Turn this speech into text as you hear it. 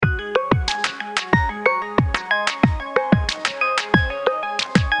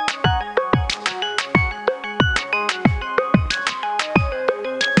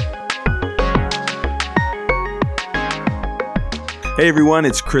Hey everyone,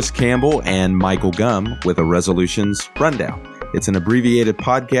 it's Chris Campbell and Michael Gum with a Resolutions Rundown. It's an abbreviated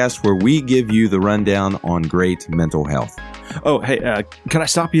podcast where we give you the rundown on great mental health. Oh, hey, can I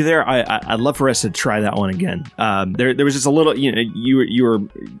stop you there? I'd love for us to try that one again. There was just a little, you were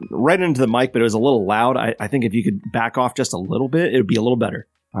right into the mic, but it was a little loud. I think if you could back off just a little bit, it would be a little better.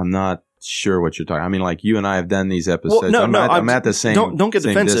 I'm not sure what you're talking. I mean, like you and I have done these episodes. Well, I'm at the same. Don't get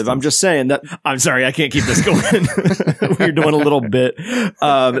defensive. Distance. I'm just saying that. I'm sorry, I can't keep this going. We're doing a little bit.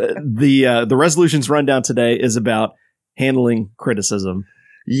 The Resolutions Rundown today is about handling criticism.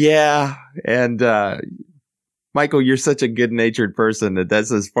 Yeah, and Michael, you're such a good-natured person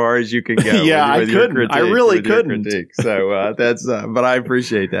that's as far as you can go. Yeah, I couldn't. I really couldn't. So that's. But I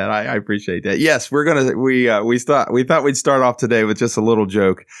appreciate that. I appreciate that. Yes, we thought we'd start off today with just a little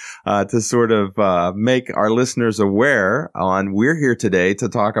joke to sort of make our listeners aware on we're here today to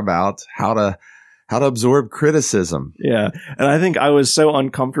talk about how to absorb criticism. Yeah. And I think I was so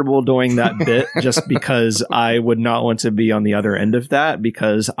uncomfortable doing that bit just because I would not want to be on the other end of that,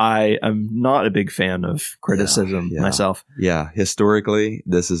 because I am not a big fan of criticism myself. Yeah. Historically,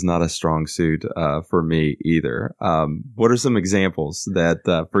 this is not a strong suit for me either. What are some examples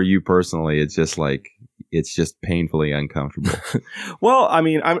that for you personally, it's just painfully uncomfortable? Well, I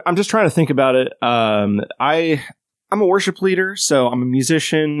mean, I'm just trying to think about it. I'm a worship leader, so I'm a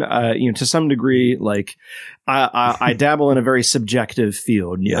musician. To some degree, like I dabble in a very subjective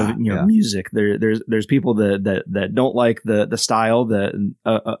field. Music. There's people that don't like the style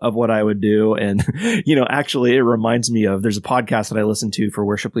of what I would do, and actually, it reminds me of there's a podcast that I listen to for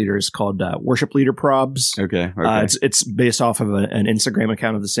worship leaders called Worship Leader Probs. Okay. It's based off of an Instagram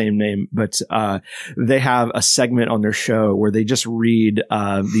account of the same name, but they have a segment on their show where they just read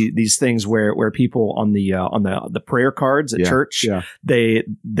these things where people on the prayer cards at church, they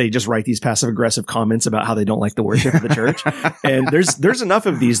just write these passive aggressive comments about how they don't like the worship of the church. And there's enough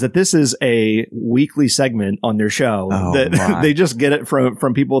of these that this is a weekly segment on their show they just get it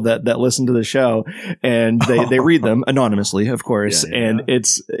from people that listen to the show, and they read them anonymously, of course. And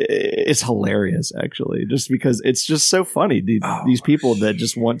it's hilarious, actually, just because it's just so funny. These people that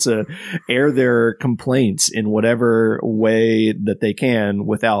just want to air their complaints in whatever way that they can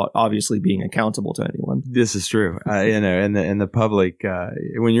without obviously being accountable to anyone. This is true. In the public,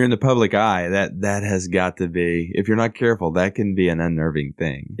 when you're in the public eye, that has got to be, if you're not careful, that can be an unnerving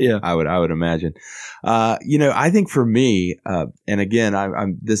thing. Yeah. I would imagine. I think for me, and again,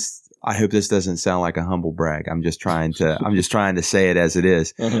 I hope this doesn't sound like a humble brag. I'm just trying to say it as it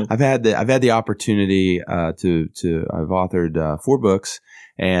is. Uh-huh. I've had the opportunity I've authored 4 books,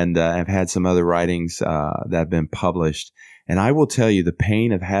 and I've had some other writings that have been published. And I will tell you, the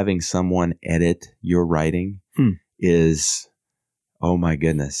pain of having someone edit your writing is, oh my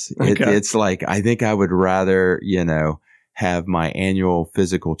goodness. Okay. It's like, I think I would rather, have my annual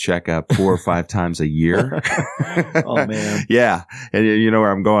physical checkup 4 or 5 times a year. Oh man. Yeah. And you know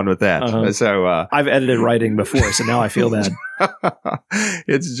where I'm going with that. Uh-huh. So, I've edited writing before, so now I feel bad.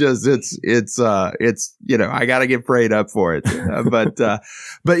 it's I got to get prayed up for it.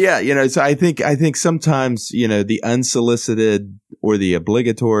 But yeah, so I think sometimes, the unsolicited or the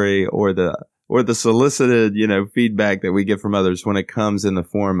obligatory or the solicited, feedback that we get from others when it comes in the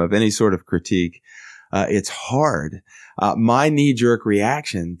form of any sort of critique, it's hard. My knee-jerk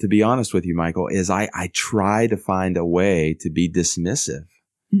reaction, to be honest with you, Michael, is I try to find a way to be dismissive,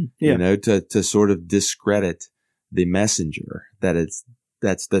 to sort of discredit the messenger that's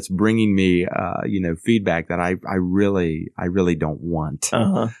bringing me, feedback that I really don't want.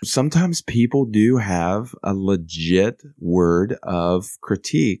 Uh-huh. Sometimes people do have a legit word of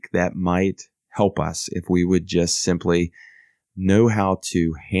critique that might help us if we would just simply know how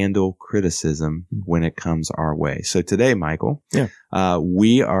to handle criticism when it comes our way. So today, Michael,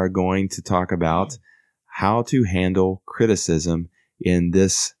 we are going to talk about how to handle criticism in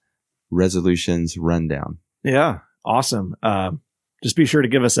this Resolutions Rundown. Yeah. Awesome. Just be sure to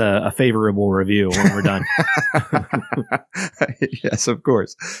give us a favorable review when we're done. Yes, of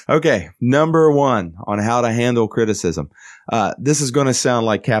course. Okay. Number 1 on how to handle criticism. This is going to sound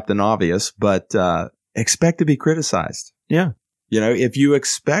like Captain Obvious, but expect to be criticized. Yeah. If you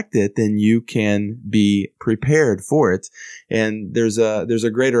expect it, then you can be prepared for it. And there's a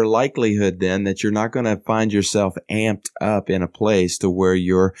greater likelihood then that you're not going to find yourself amped up in a place to where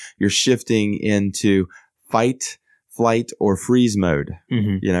you're shifting into fight, flight, or freeze mode.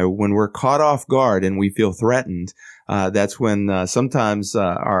 Mm-hmm. When we're caught off guard and we feel threatened, that's when sometimes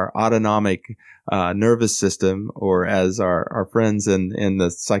our autonomic nervous system, or as our friends in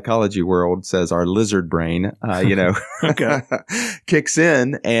the psychology world says, our lizard brain, kicks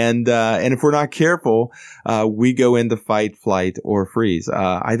in, and if we're not careful, we go into fight, flight, or freeze.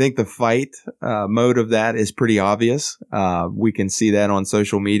 I think the fight mode of that is pretty obvious. We can see that on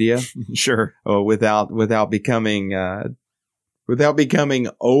social media, sure, without becoming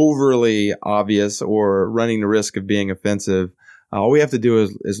overly obvious or running the risk of being offensive. All we have to do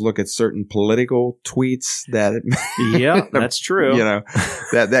is look at certain political tweets that, yeah, that's true.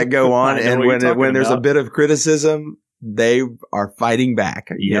 That go on, and when there's a bit of criticism, they are fighting back.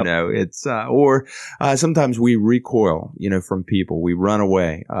 Yep. It's or sometimes we recoil, from people. We run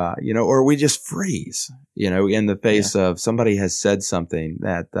away, or we just freeze, in the face of somebody has said something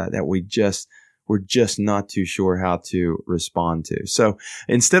that we're just not too sure how to respond to. So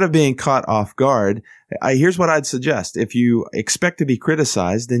instead of being caught off guard, here's what I'd suggest. If you expect to be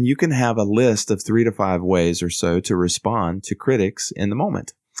criticized, then you can have a list of 3 to 5 ways or so to respond to critics in the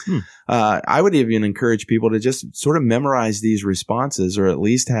moment. I would even encourage people to just sort of memorize these responses, or at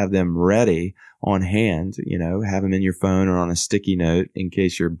least have them ready on hand, have them in your phone or on a sticky note in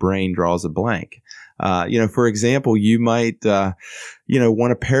case your brain draws a blank. For example, you might,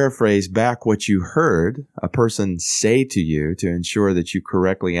 want to paraphrase back what you heard a person say to you to ensure that you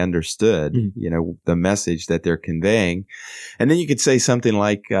correctly understood, the message that they're conveying. And then you could say something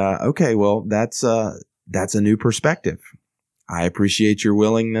like, okay, well, that's a new perspective. I appreciate your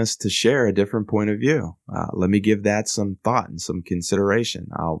willingness to share a different point of view. Let me give that some thought and some consideration.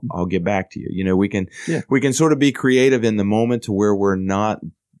 I'll get back to you. We can sort of be creative in the moment to where we're not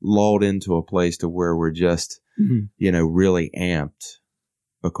lulled into a place to where we're just, really amped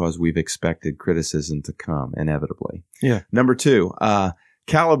because we've expected criticism to come inevitably. Yeah. Number 2,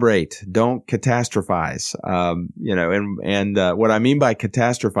 calibrate, don't catastrophize. What I mean by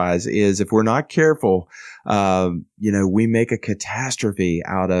catastrophize is if we're not careful, we make a catastrophe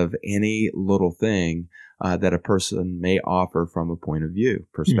out of any little thing that a person may offer from a point of view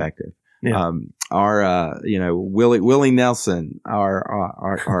perspective. Yeah. Willie Nelson,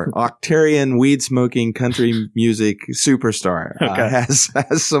 our octarian weed smoking country music superstar,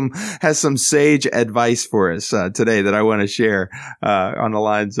 has some sage advice for us today that I want to share on the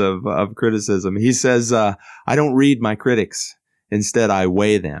lines of criticism. He says, "I don't read my critics; instead, I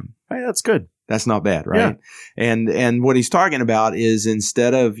weigh them." Hey, that's good. That's not bad, right? Yeah. And what he's talking about is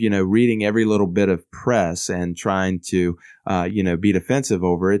instead of, reading every little bit of press and trying to, be defensive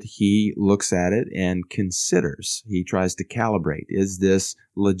over it, he looks at it and considers. He tries to calibrate. Is this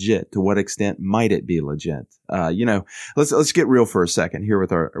legit? To what extent might it be legit? Let's get real for a second here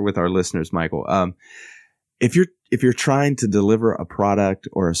with our listeners, Michael. If you're trying to deliver a product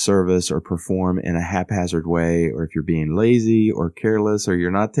or a service or perform in a haphazard way, or if you're being lazy or careless, or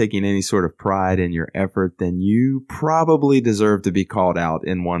you're not taking any sort of pride in your effort, then you probably deserve to be called out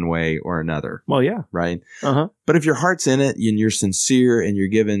in one way or another. Well, yeah. Right? Uh-huh. But if your heart's in it and you're sincere and you're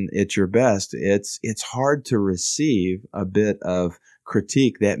giving it your best, it's hard to receive a bit of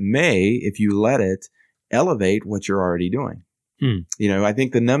critique that may, if you let it, elevate what you're already doing. I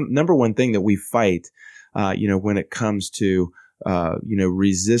think the number one thing that we fight when it comes to,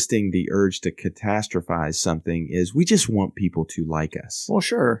 resisting the urge to catastrophize something is we just want people to like us. Well,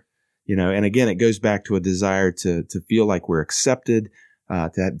 sure. And again, it goes back to a desire to feel like we're accepted,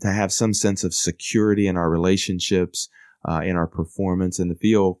 to have some sense of security in our relationships, in our performance, and to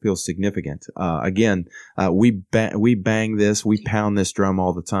feel significant. We bang this, we pound this drum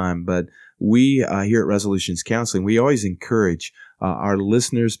all the time, but we here at Resolutions Counseling, we always encourage our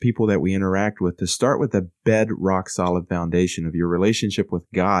listeners, people that we interact with, to start with a bedrock solid foundation of your relationship with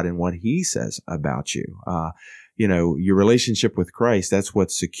God and what He says about you. Your relationship with Christ, that's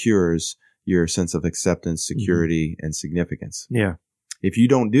what secures your sense of acceptance, security, and significance. Yeah. If you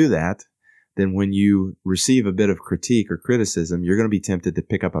don't do that, then when you receive a bit of critique or criticism, you're going to be tempted to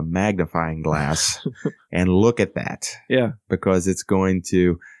pick up a magnifying glass and look at that. Yeah. Because it's going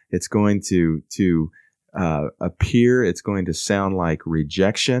to appear, it's going to sound like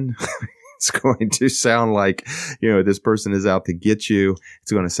rejection. It's going to sound like, this person is out to get you.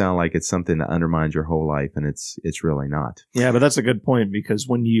 It's going to sound like it's something that undermines your whole life, and it's really not. Yeah, but that's a good point, because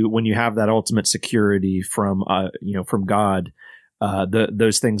when you have that ultimate security from God,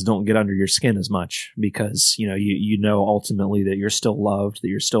 those things don't get under your skin as much, because you know ultimately that you're still loved, that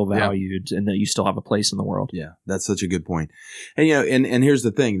you're still valued, and that you still have a place in the world. Yeah, that's such a good point. And and here's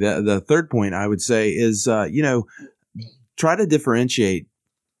the thing: the third point I would say is try to differentiate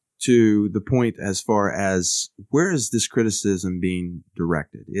to the point as far as where is this criticism being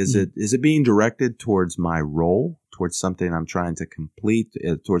directed? Is it being directed towards my role, towards something I'm trying to complete,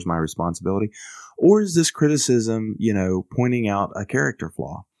 towards my responsibility? Or is this criticism, pointing out a character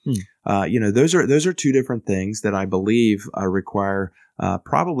flaw? Those are two different things that I believe require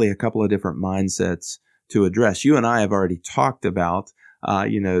probably a couple of different mindsets to address. You and I have already talked about,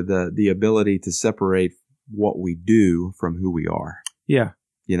 the ability to separate what we do from who we are. Yeah.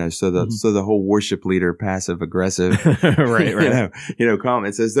 So the whole worship leader passive aggressive, right.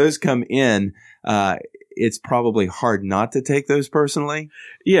 Comments as those come in, it's probably hard not to take those personally.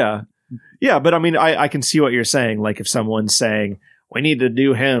 Yeah. Yeah. But I mean, I can see what you're saying. Like if someone's saying, we need to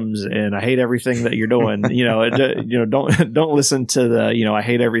do hymns and I hate everything that you're doing, don't listen to the, I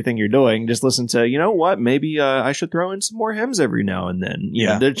hate everything you're doing. Just listen to, what, maybe I should throw in some more hymns every now and then.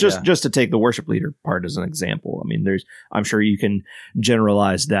 Just to take the worship leader part as an example. I mean, I'm sure you can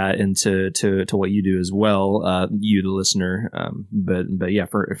generalize that into to what you do as well, you, the listener. But yeah,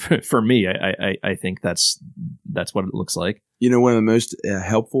 for me, I think that's what it looks like. One of the most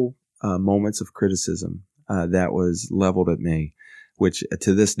helpful moments of criticism that was leveled at me, which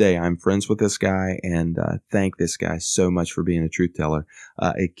to this day, I'm friends with this guy and thank this guy so much for being a truth teller.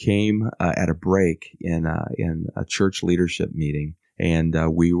 It came at a break in a church leadership meeting, and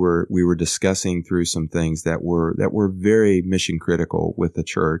we were discussing through some things that were very mission critical with the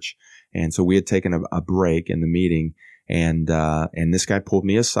church, and so we had taken a break in the meeting, and this guy pulled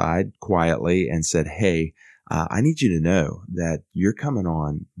me aside quietly and said, "Hey, I need you to know that you're coming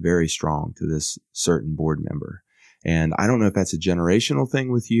on very strong to this certain board member. And I don't know if that's a generational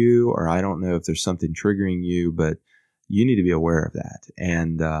thing with you, or I don't know if there's something triggering you, but you need to be aware of that.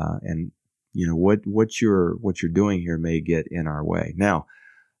 And what you're doing here may get in our way." Now,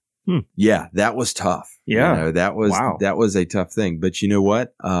 yeah, that was tough. Yeah, that was a tough thing. But you know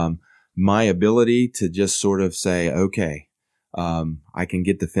what? My ability to just sort of say, okay, I can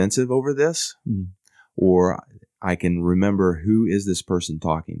get defensive over this, or I can remember, who is this person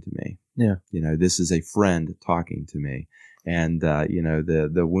talking to me? Yeah. This is a friend talking to me. And,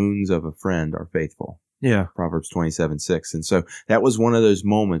 the wounds of a friend are faithful. Yeah. Proverbs 27:6. And so that was one of those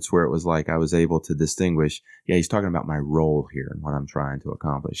moments where it was like I was able to distinguish, he's talking about my role here and what I'm trying to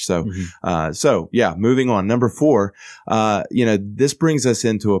accomplish. So, moving on. Number 4, this brings us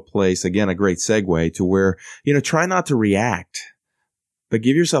into a place, again, a great segue to where, try not to react, but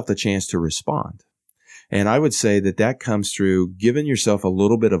give yourself the chance to respond. And I would say that comes through giving yourself a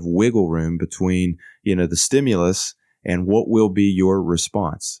little bit of wiggle room between, the stimulus and what will be your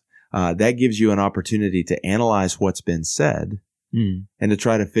response. That gives you an opportunity to analyze what's been said and to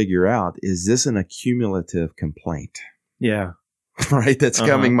try to figure out, is this an accumulative complaint? Yeah. Right? That's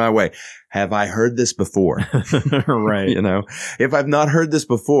coming my way. Have I heard this before? Right. If I've not heard this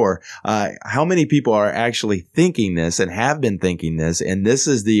before, how many people are actually thinking this and have been thinking this? And this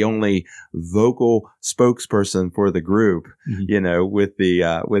is the only vocal spokesperson for the group, with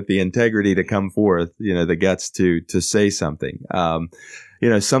the integrity to come forth, the guts to say something.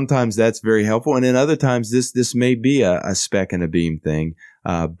 Sometimes that's very helpful. And then other times this may be a speck and a beam thing.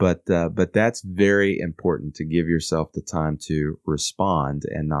 But that's very important to give yourself the time to respond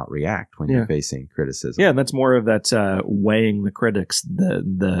and not react when you're facing criticism. Yeah, and that's more of that weighing the critics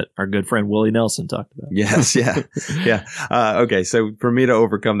that our good friend Willie Nelson talked about. Yes, yeah, yeah. Okay, so for me to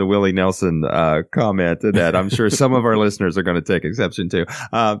overcome the Willie Nelson comment to that, I'm sure some of our listeners are going to take exception to.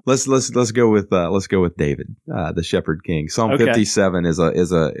 Let's go with David, the Shepherd King. Psalm 57 is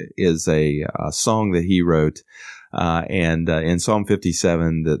a song that he wrote. And in Psalm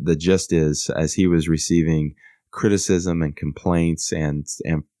 57, the gist is, as he was receiving criticism and complaints and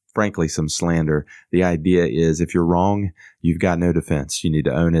frankly some slander, the idea is, if you're wrong, you've got no defense. You need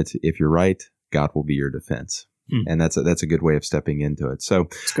to own it. If you're right, God will be your defense. And that's a good way of stepping into it. So,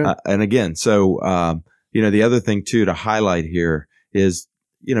 and again, the other thing too to highlight here is,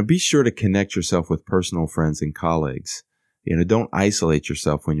 be sure to connect yourself with personal friends and colleagues. Don't isolate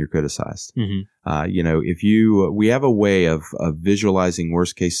yourself when you're criticized. We have a way of visualizing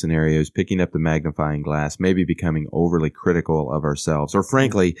worst case scenarios, picking up the magnifying glass, maybe becoming overly critical of ourselves, or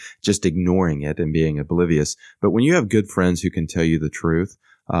frankly, just ignoring it and being oblivious. But when you have good friends who can tell you the truth,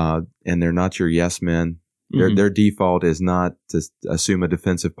 and they're not your yes men, their default is not to assume a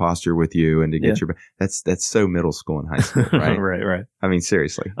defensive posture with you and to get your, that's so middle school and high school, right? Right. I mean,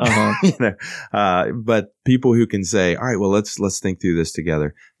 seriously, but people who can say, all right, well, let's think through this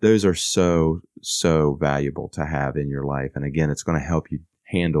together. Those are so valuable to have in your life. And again, it's going to help you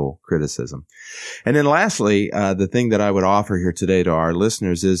handle criticism. And then lastly, the thing that I would offer here today to our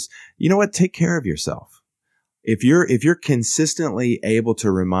listeners is, take care of yourself. if you're consistently able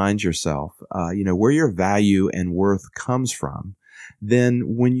to remind yourself, where your value and worth comes from, then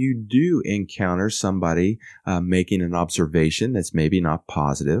when you do encounter somebody making an observation that's maybe not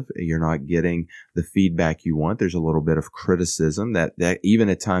positive, you're not getting the feedback you want, there's a little bit of criticism that even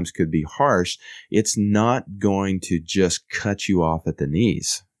at times could be harsh, it's not going to just cut you off at the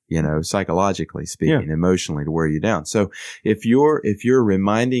knees. Psychologically speaking, emotionally, to wear you down. So if you're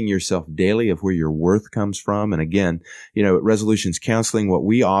reminding yourself daily of where your worth comes from, and again, at Resolutions Counseling, what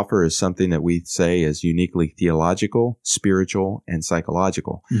we offer is something that we say is uniquely theological, spiritual, and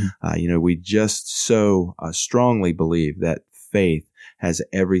psychological. Mm-hmm. We just so strongly believe that faith has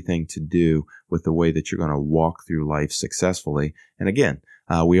everything to do with the way that you're going to walk through life successfully. And again,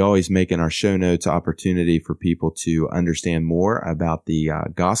 we always make in our show notes opportunity for people to understand more about the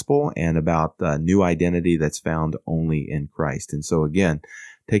gospel and about the new identity that's found only in Christ. And so again,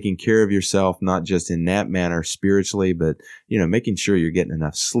 taking care of yourself, not just in that manner spiritually, but, making sure you're getting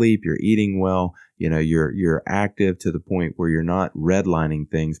enough sleep, you're eating well, you're active to the point where you're not redlining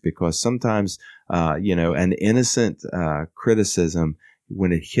things, because sometimes, an innocent criticism,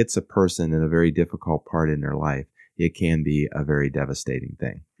 when it hits a person in a very difficult part in their life, it can be a very devastating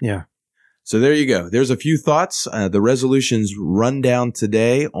thing. Yeah. So there you go. There's a few thoughts. The Resolutions rundown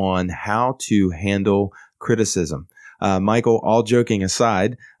today on how to handle criticism. Michael, all joking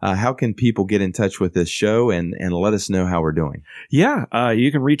aside, how can people get in touch with this show and let us know how we're doing? Yeah,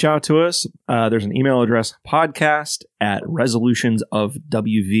 you can reach out to us. There's an email address,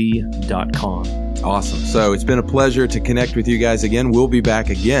 podcast@resolutionsofwv.com. Awesome. So it's been a pleasure to connect with you guys again. We'll be back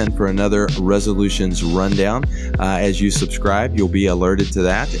again for another Resolutions Rundown. As you subscribe, you'll be alerted to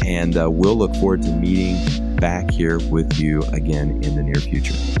that, and we'll look forward to meeting back here with you again in the near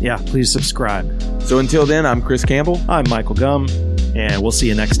future. Yeah, please subscribe. So until then, I'm Chris Campbell. I'm Michael Gum, and we'll see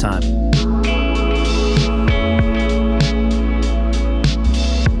you next time.